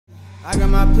I got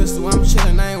my pistol, I'm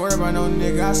chillin', I ain't worried about no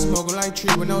nigga. I smoke like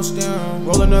tree with no stem.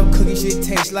 Rollin' up cookie shit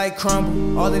tastes like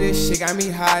crumble. All of this shit got me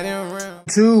high than rim.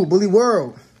 To Bully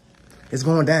World. It's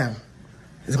going down.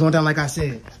 It's going down like I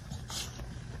said.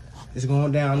 It's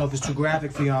going down. I don't know if it's too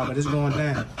graphic for y'all, but it's going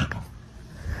down.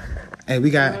 Hey,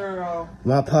 we got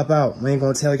one pop out. We ain't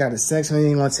gonna tell y'all the sex. We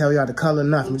ain't gonna tell y'all the color,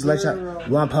 nothing. We just let y'all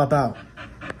one pop out.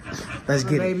 Let's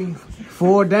get it. Baby.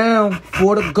 4 down,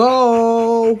 4 to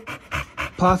go.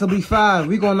 Possibly 5.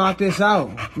 We gonna knock this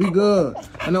out. We good.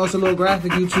 I know it's a little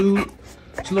graphic, YouTube.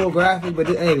 It's a little graphic, but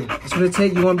hey, that's what it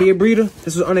take. You wanna be a breeder?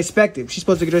 This was unexpected. She's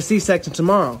supposed to get her C-section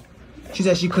tomorrow. She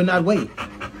said she could not wait.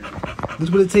 This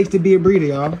is what it takes to be a breeder,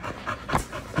 y'all.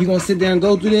 You gonna sit down and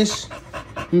go through this? You know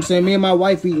what I'm saying? Me and my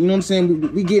wife, you know what I'm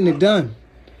saying? We getting it done.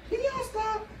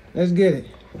 Let's get it.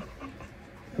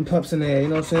 Them pups in there, you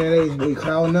know what I'm saying? They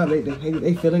crowding up.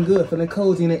 They feeling good, feeling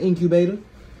cozy in the incubator.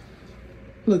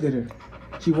 Look at her.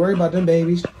 She worried about them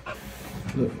babies.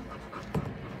 Look.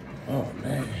 Oh,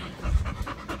 man.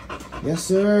 Yes,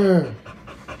 sir.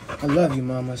 I love you,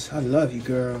 mamas. I love you,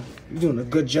 girl. You're doing a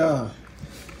good job.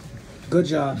 Good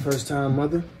job, first time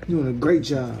mother. You're doing a great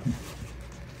job.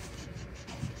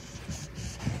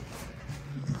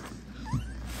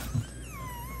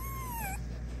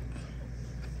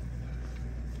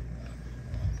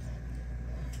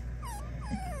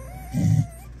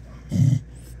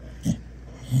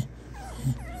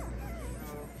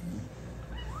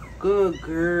 Good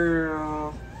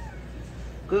girl.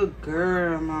 Good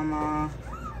girl, mama.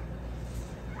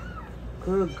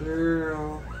 Good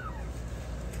girl.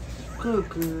 Good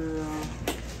girl.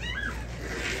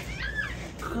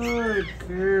 Good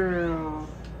girl.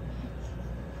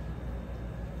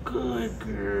 Good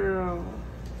girl.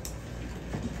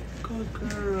 Good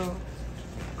girl.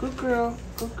 Good girl.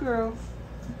 Good girl.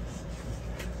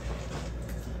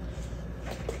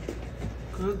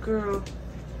 Good girl.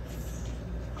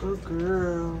 Good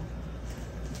girl.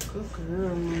 Good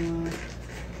girl, mama.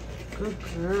 Good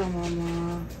girl,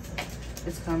 mama.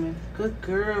 It's coming. Good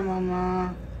girl,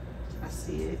 mama. I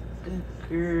see it. Good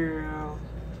girl.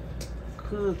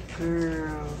 Good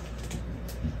girl.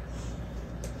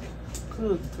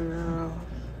 Good girl.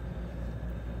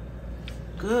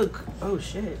 Good. Oh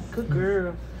shit. Good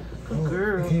girl. Good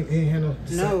girl. It ain't had no.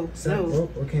 No. No.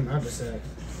 What came out the sack?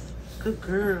 Good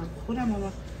girl. Hold on,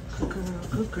 mama. Good girl.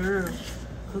 Good girl.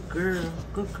 Good girl.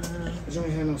 Good girl. You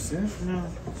ain't had no scent? No.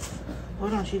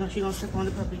 Hold on. She gonna step on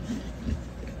the puppy.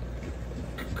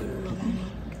 Good girl, mama.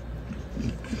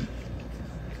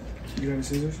 You got the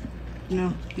scissors?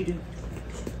 No, you do.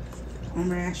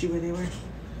 Remember I asked you where they were?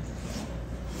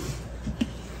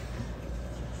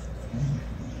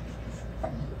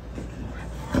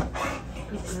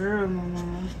 Good girl,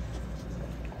 mama.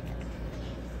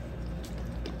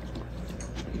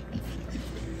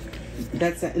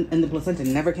 That's and the placenta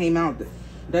never came out.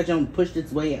 That junk pushed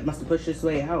its way. It must have pushed its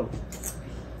way out.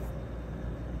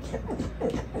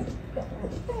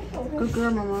 Good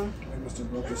girl, mama. I must have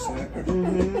broke the sack.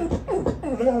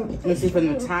 Let's see,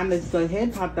 from the time that the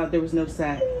head popped out, there was no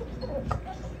sack.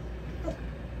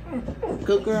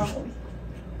 Good girl.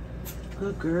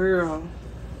 Good girl.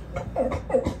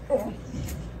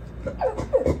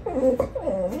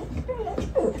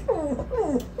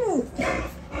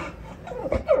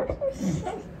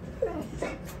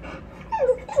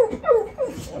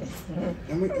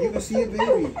 You can see it,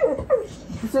 baby.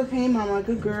 It's okay, mama.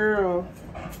 Good girl.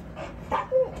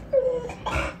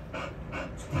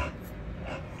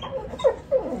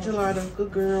 Gelato.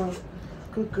 Good girl.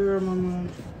 Good girl, mama.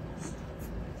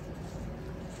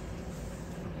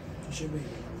 It should be.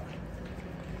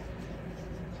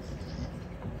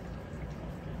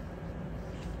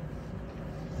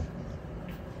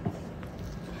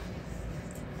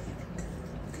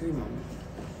 Okay, mama.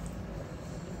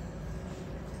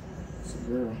 It's a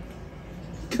girl.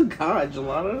 Good God,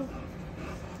 Gelato.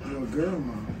 You're a girl,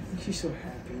 mama. She's so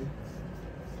happy.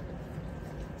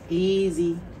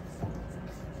 Easy.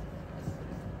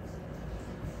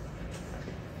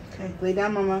 Okay, lay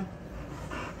down, mama.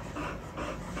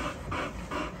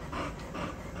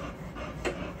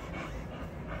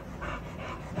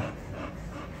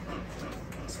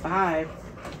 It's 5.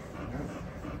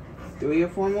 3 or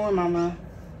 4 more, mama.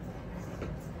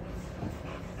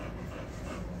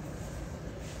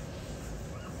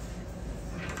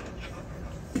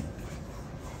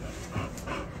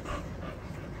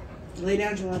 Lay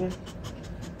down, Gelato.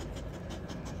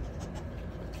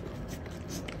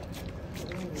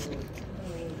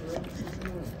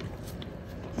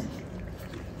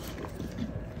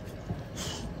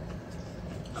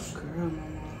 Good girl,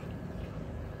 mama.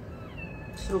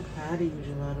 So proud of you,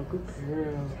 Gelato. Good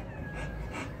girl.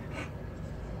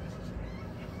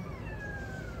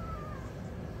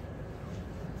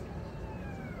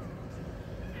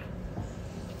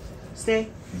 Stay.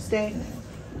 Stay.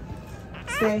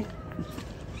 Stay.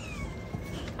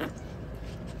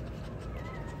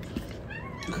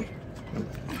 Okay.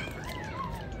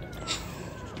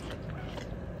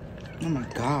 Oh my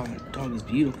God, dog is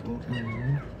beautiful.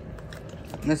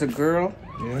 That's a girl.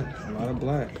 Yeah, a lot of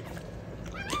black.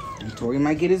 Tori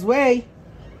might get his way.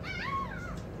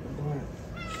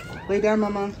 Lay down,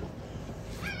 mama.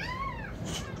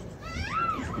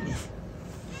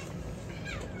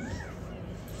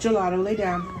 Gelato, lay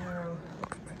down.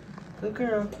 Good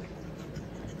girl.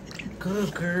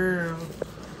 Good girl.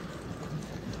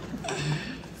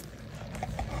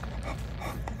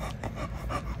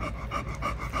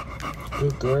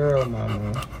 Good girl,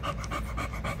 mama.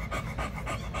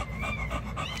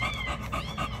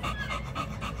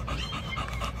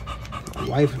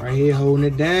 Wife right here holding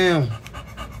it down.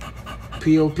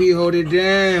 POP hold it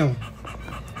down.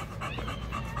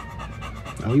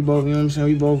 Now we both, you know what I'm saying?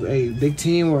 We both, hey, big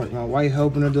teamwork. My wife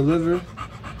helping her deliver. You know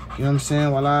what I'm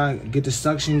saying? While I get the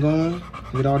suction going,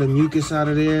 get all the mucus out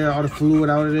of there, all the fluid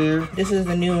out of there. This is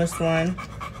the newest one.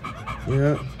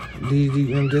 Yep.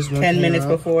 This one 10 minutes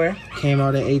before. Came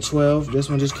out at 8:12. This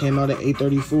one just came out at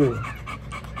 8:34.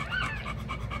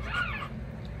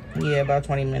 Yeah, about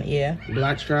 20 minutes, yeah.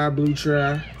 Black try, blue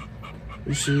try.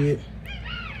 You see it?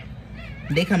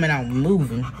 They coming out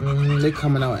moving. They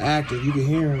coming out active. You can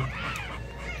hear them.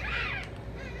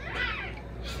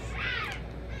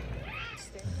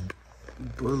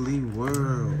 Bully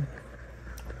world.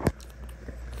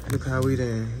 Look how we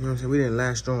didn't, you know what I'm saying? We didn't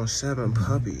last on 7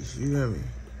 puppies. You hear me?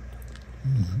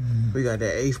 We got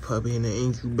that 8th puppy in the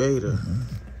incubator.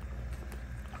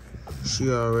 She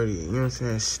already, you know what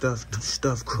I'm saying,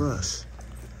 stuffed crust.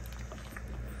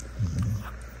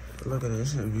 But look at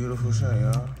this. This is a beautiful shot,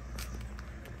 y'all.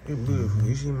 It's beautiful.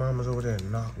 You see mama's over there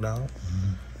knocked out.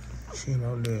 She ain't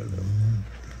out there.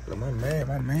 Look, my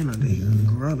man out there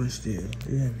grubbing still.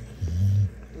 You hear me?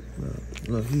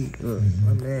 Look,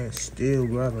 my man still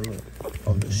grabbing, look,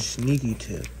 on the sneaky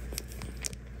tip.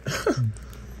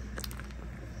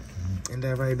 Ain't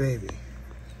that right, baby?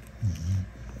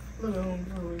 Look at him,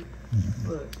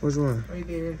 look. Which one? Right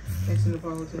there, next to the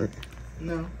politics.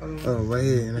 No. Oh, right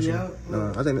here. Yeah.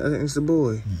 No, I think it's the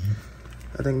boy.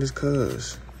 I think this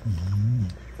cuz.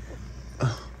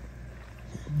 Oh.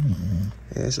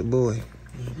 Yeah, it's a boy.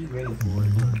 Yeah, he's ready for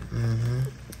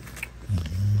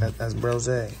it. That's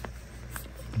Brose.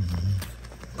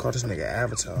 Call this nigga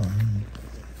Avatar.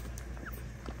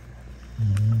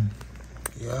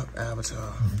 Yup,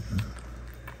 Avatar.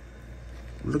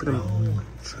 Look at him.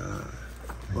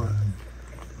 What?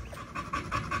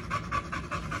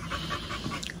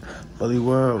 Bully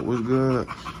world, what's good?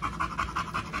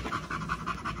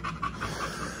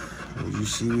 As you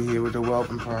see, we here with the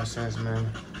welcome process,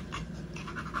 man.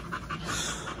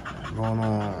 Going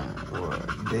on,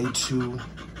 what, day 2,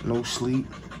 no sleep.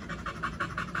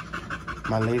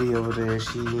 My lady over there,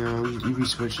 she, you know, we be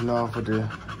switching off with the,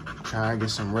 trying to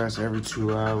get some rest every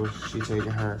 2 hours. She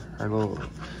taking her little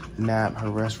nap, her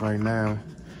rest right now.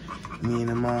 Me and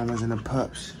the mom was in the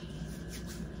pups.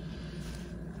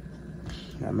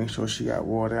 Gotta make sure she got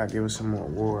water. I give her some more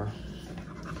water.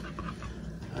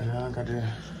 And now I got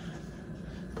to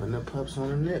put the pups on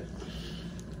the nip.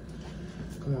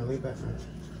 Come on, lay back, man.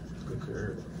 Good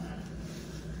girl.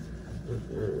 Good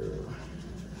girl.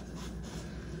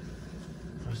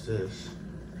 What's this?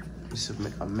 It's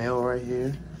a male right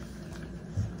here.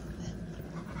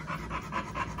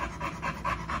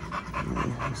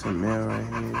 Yeah, it's a male right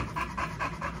here.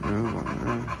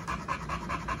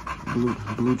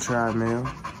 Blue tri male.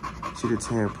 See the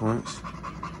 10 points.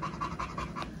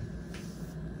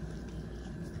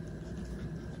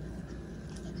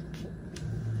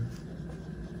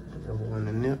 Put that one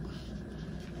in the nip.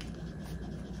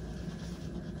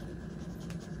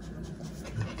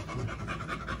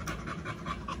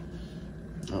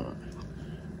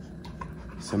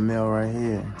 It's a male right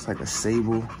here. It's like a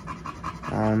sable.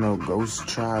 I don't know, ghost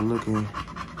tribe looking.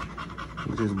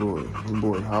 Look at this boy. This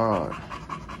boy hard.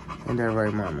 Ain't that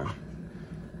right, mama?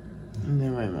 Ain't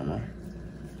that right, mama?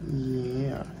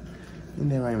 Yeah. Ain't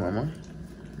that right, mama?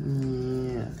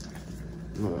 Yeah.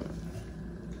 Look.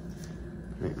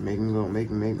 Make him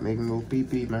go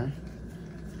pee-pee, man.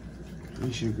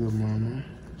 Ain't you good, mama?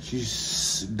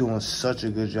 She's doing such a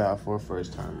good job for her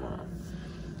first time, mom.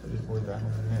 This boy got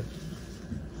on the nip.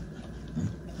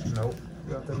 Nope,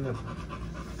 got the nip.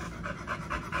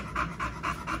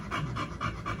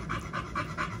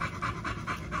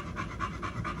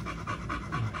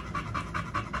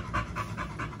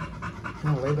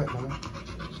 Come on, lay back, mama.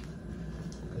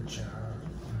 Good job.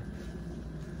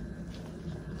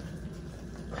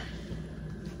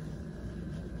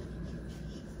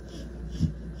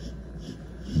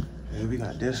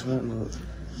 this one, look.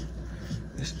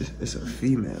 It's a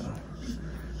female.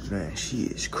 Man, she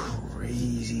is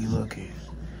crazy looking.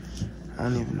 I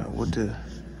don't even know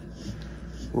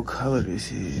what color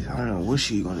this is. I don't know what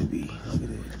she gonna be. Look at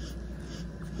this.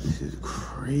 This is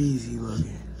crazy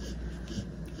looking.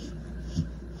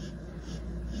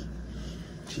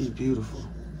 She's beautiful.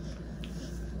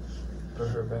 Put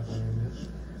her back on your nip.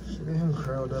 Look at him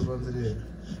curled up under there.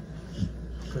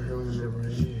 Put her on the nip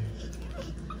right here.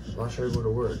 Watch her go to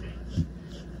work.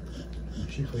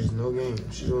 She plays no games.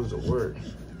 She goes to work.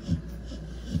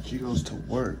 She goes to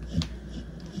work.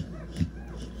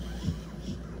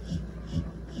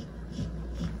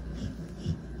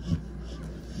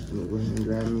 Go ahead and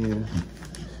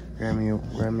grab me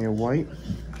a white.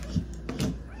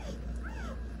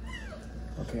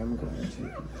 Okay, I'm gonna go ahead and take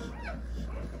it.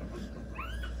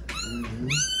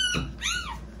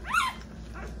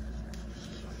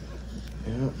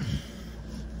 Yep.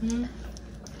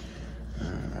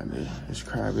 This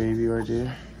crybaby right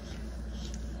there.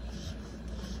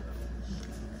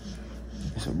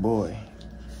 It's a boy.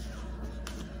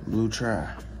 Blue tri.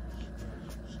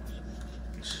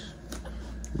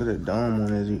 Look at the dome on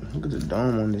this. Look at the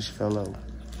dome on this fellow.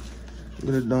 Look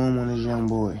at the dome on this young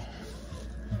boy.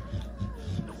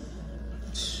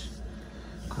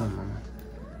 Come on, mama.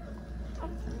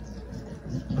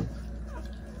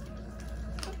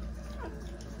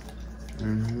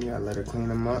 You gotta let her clean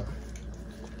them up.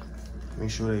 Make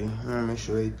sure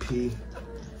they pee.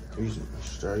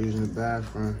 Start using the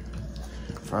bathroom.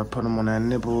 Before I put them on that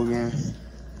nipple again.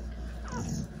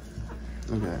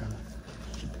 Look at him.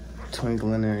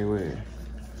 Twinkling everywhere.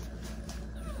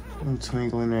 I'm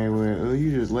twinkling everywhere. Oh,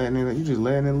 you just letting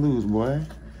it loose, boy.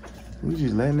 You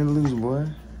just letting it loose, boy.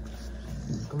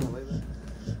 Come on, baby.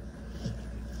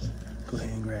 Go ahead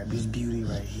and grab this beauty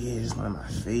right here. It's one of my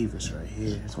favorites right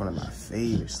here. It's one of my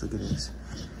favorites. Look at this.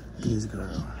 Look at this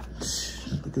girl.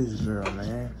 Look at this girl,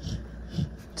 man.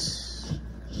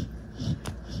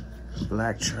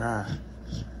 Black tri.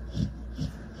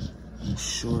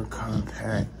 Short,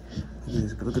 compact. Look at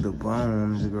this. Look at the bone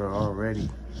on this girl already.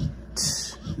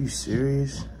 You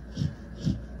serious?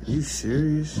 You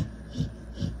serious?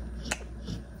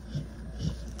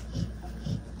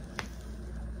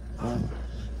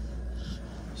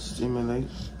 Stimulate.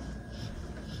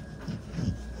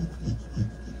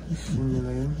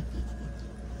 Stimulate.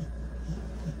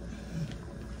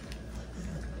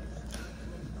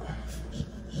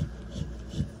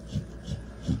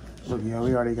 Look, y'all,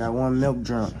 we already got one milk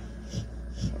drunk.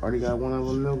 Already got one of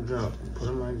them milk drunk. Put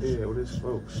him right there with his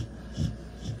folks.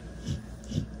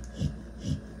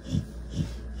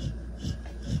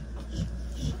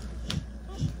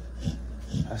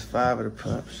 That's 5 of the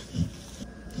pups.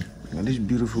 Now this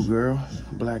beautiful girl,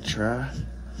 black tri.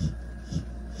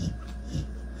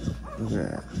 Look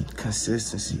at that.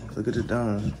 Consistency. Look at the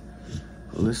dome.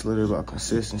 Let's learn about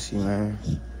consistency, man.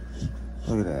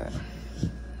 Look at that.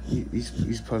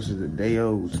 These pups are a day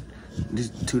old.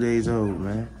 Just 2 days old,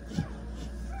 man.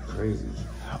 Crazy.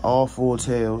 All 4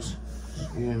 tails.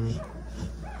 You hear me?